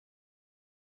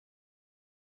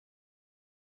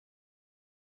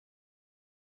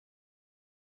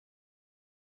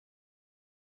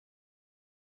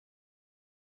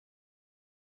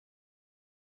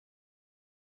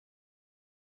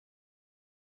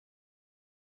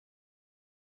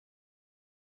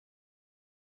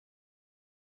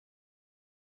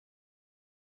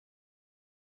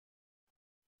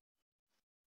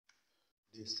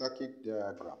a circuit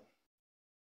diagram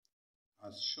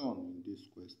as shown in this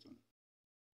question.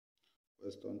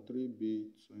 Question 3B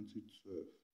 2012,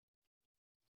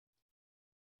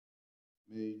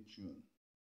 May, June.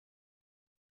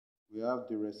 We have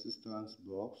the resistance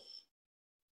box,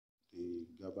 the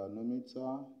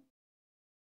galvanometer,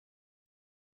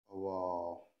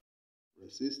 our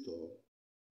resistor,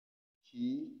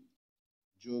 key,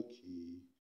 jockey,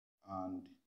 and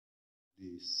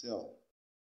the cell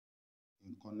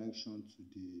in connection to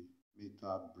the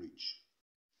meter bridge.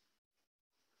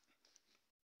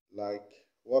 Like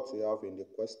what we have in the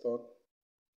question,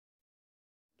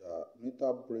 the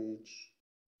meter bridge,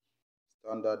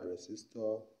 standard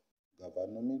resistor,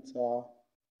 galvanometer,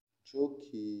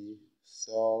 jockey,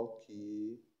 cell,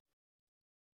 key,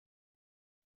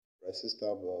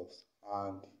 resistor box,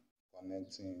 and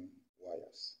connecting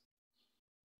wires.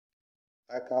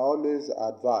 Like I always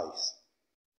advise,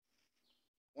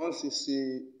 once you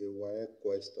see a wire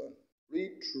question,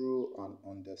 read through and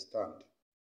understand.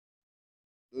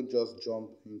 Don't just jump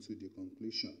into the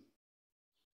conclusion.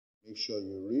 Make sure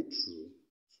you read through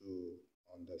to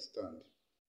understand.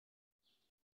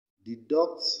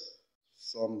 Deduct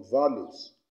some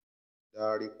values that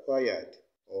are required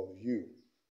of you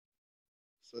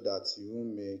so that you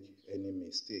won't make any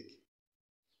mistake.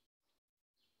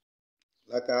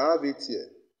 Like I have it here.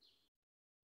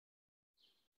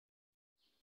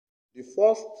 The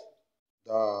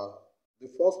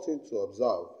first thing to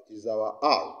observe is our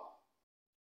R,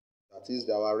 that is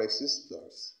our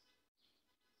resistance,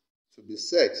 to be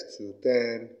set to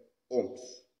 10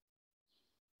 ohms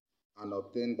and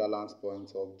obtain balance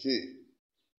point of J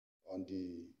on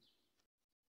the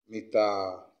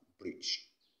meter bridge.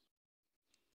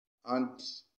 And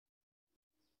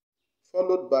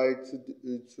followed by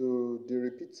to the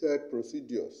repeated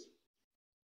procedures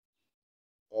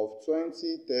of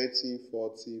 20, 30,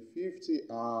 40, 50,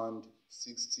 and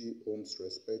 60 ohms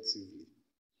respectively.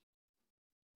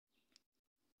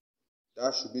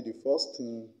 That should be the first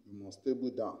thing you must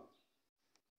table down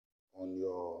on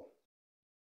your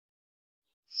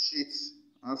sheet,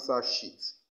 answer sheet.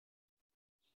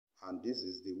 And this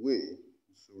is the way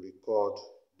to record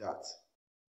that.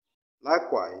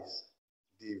 Likewise,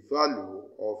 the value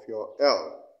of your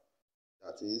L,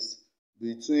 that is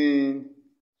between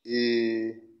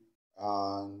A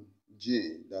and J,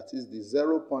 that is the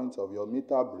 0 point of your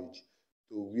meter bridge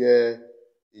to where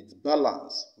it's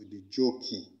balanced with the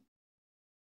jockey,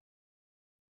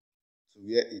 to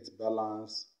where it's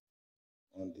balanced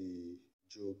on the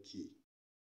jockey.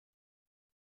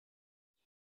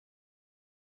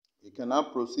 We can now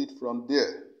proceed from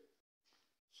there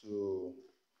to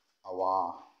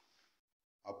our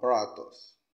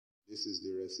apparatus. This is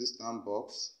the resistance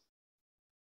box,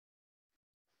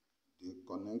 the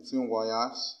connecting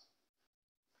wires,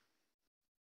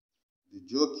 the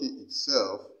jockey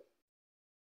itself,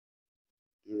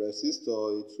 the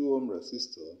resistor, a 2 ohm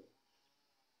resistor,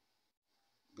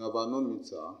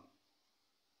 galvanometer,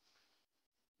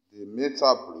 the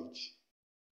meter bridge,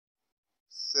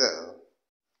 cell,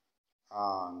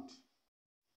 and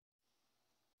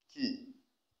key.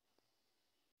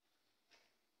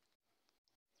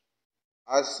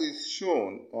 As is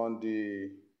shown on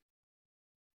the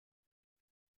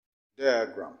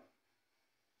diagram,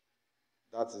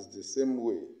 that is the same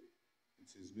way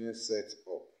it is being set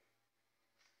up.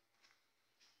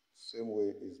 Same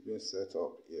way it's being set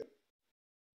up here.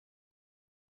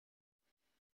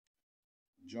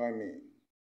 Join me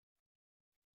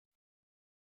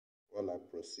while I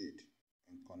proceed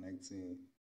in connecting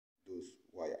those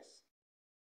wires.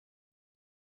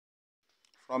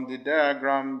 From the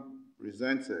diagram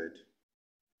presented,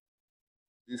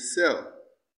 the cell,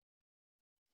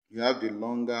 you have the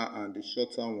longer and the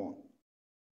shorter one.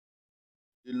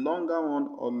 The longer one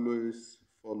always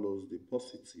follows the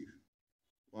positive,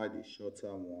 while the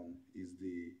shorter one is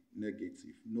the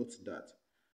negative. Note that,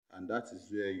 and that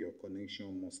is where your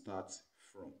connection must start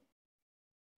from.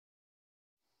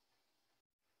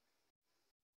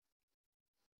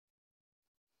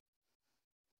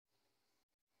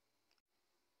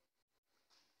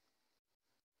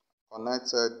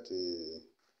 Connected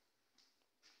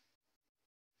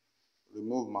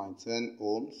remove my 10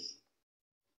 ohms,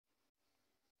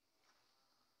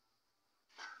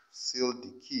 seal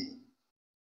the key.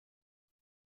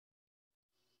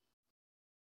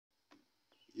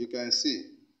 You can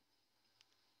see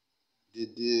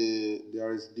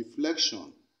there is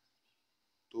deflection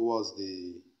towards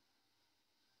the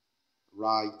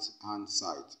right hand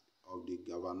side of the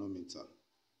galvanometer.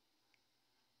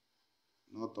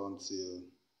 Not until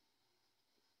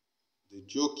the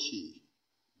jockey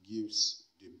gives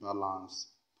the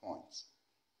balance point.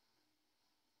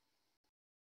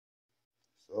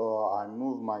 So I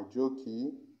move my jockey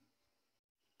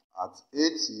at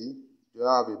 80. Do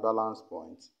I have a balance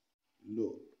point?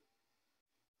 No.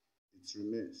 It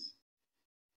remains.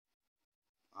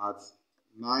 At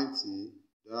 90,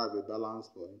 do I have a balance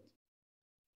point?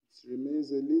 It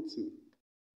remains a little.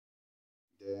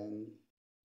 Then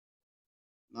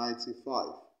 95.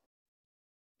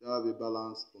 Do I have a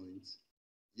balance point?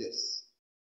 Yes.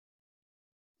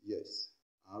 Yes,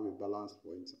 I have a balance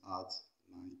point at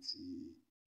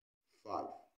 95.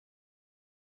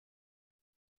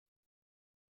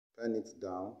 Pen it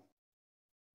down,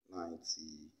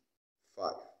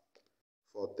 95.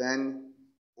 For 10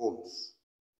 ohms.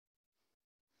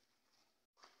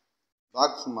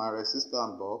 Back to my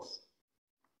resistance box.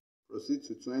 Proceed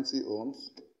to 20 ohms.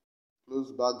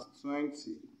 Close back to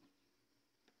 20.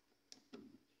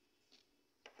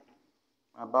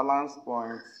 My balance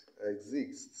point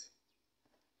exists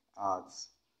at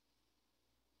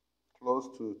close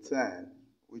to 10,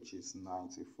 which is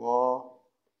 94.5.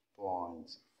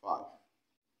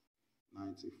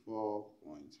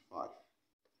 94.5.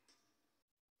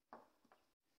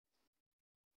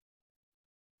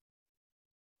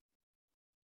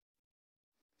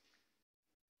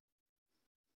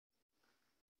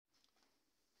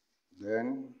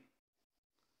 Then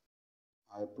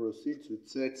I proceed to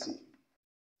 30.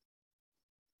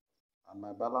 And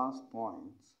my balance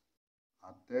point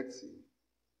at 30,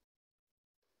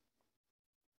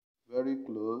 very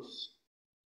close,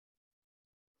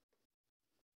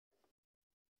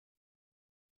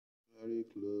 very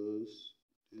close.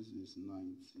 This is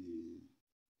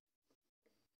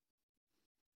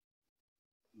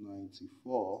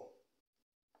 94,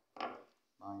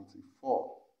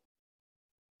 94.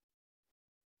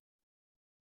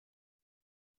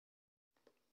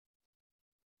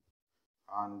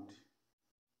 And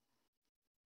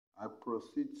I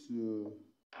proceed to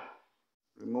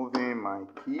removing my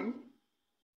key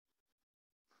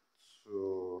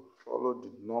to follow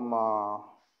the normal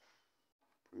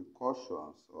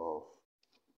precautions of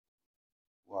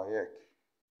Wassce,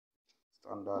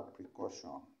 standard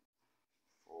precaution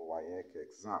for Wassce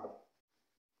exam.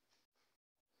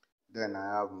 Then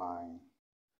I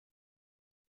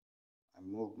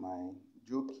move my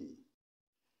jockey,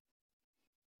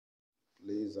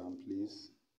 place and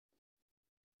place,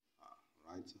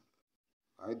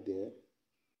 right there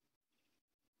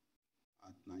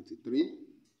at 93.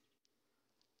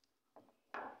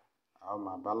 I have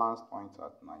my balance point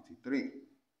at 93.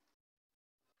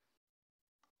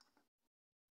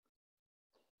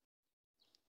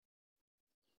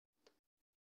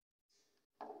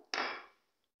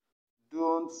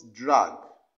 Don't drag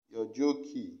your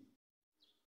jockey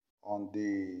on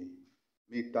the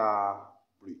meter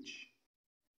bridge.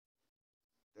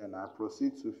 Then I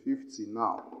proceed to 50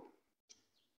 now.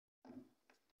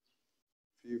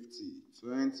 50,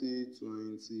 20,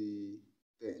 20,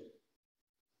 10.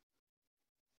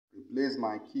 Replace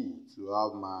my key to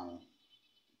have my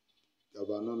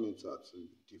galvanometer to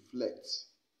deflect.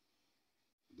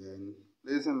 Then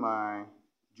placing my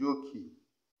jockey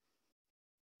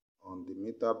on the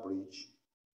meter bridge.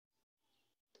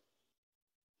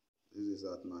 This is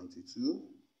at 92.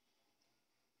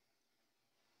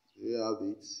 There you have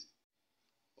it,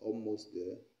 almost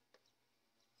there.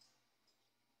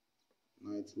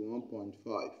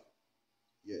 91.5.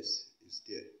 Yes, it's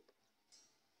there.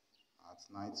 At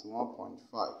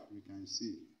 91.5, you can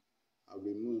see I've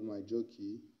removed my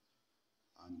jockey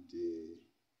and the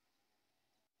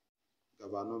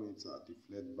galvanometer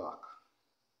deflect back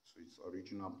to its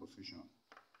original position.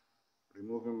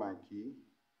 Removing my key,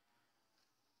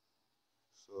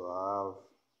 so I have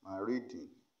my reading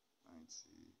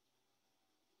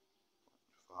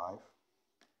 90.5.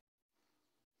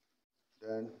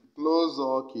 Then close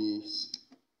all keys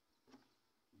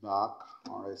back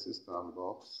on resistance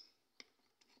box.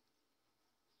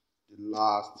 The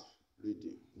last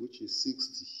reading, which is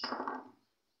 60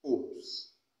 ohms.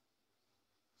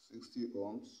 60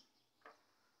 ohms.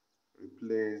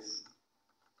 Replace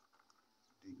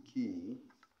the key.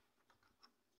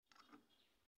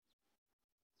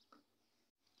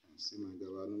 You see my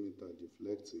galvanometer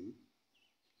deflecting.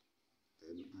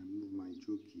 Then I move my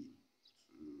jockey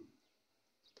to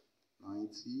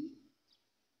 90.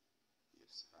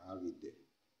 Yes, I have it there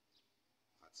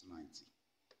at 90.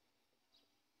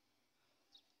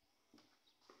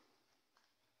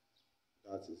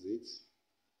 That is it.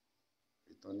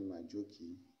 Returning my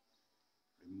jockey,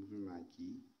 removing my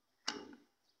key.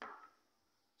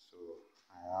 So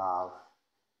I have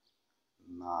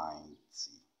 90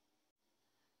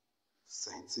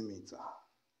 centimeter.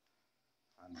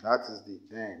 And that is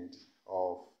the end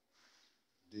of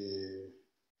the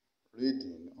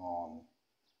reading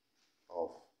of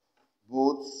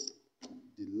both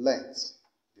the length,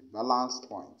 the balance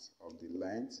point of the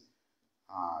length,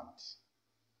 and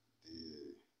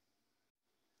the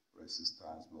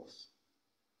resistance loss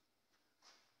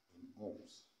in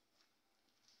ohms.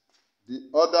 The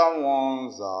other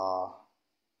ones are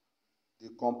the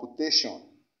computation,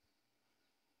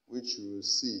 which you will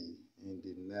see in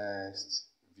the next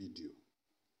video.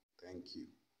 Thank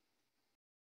you.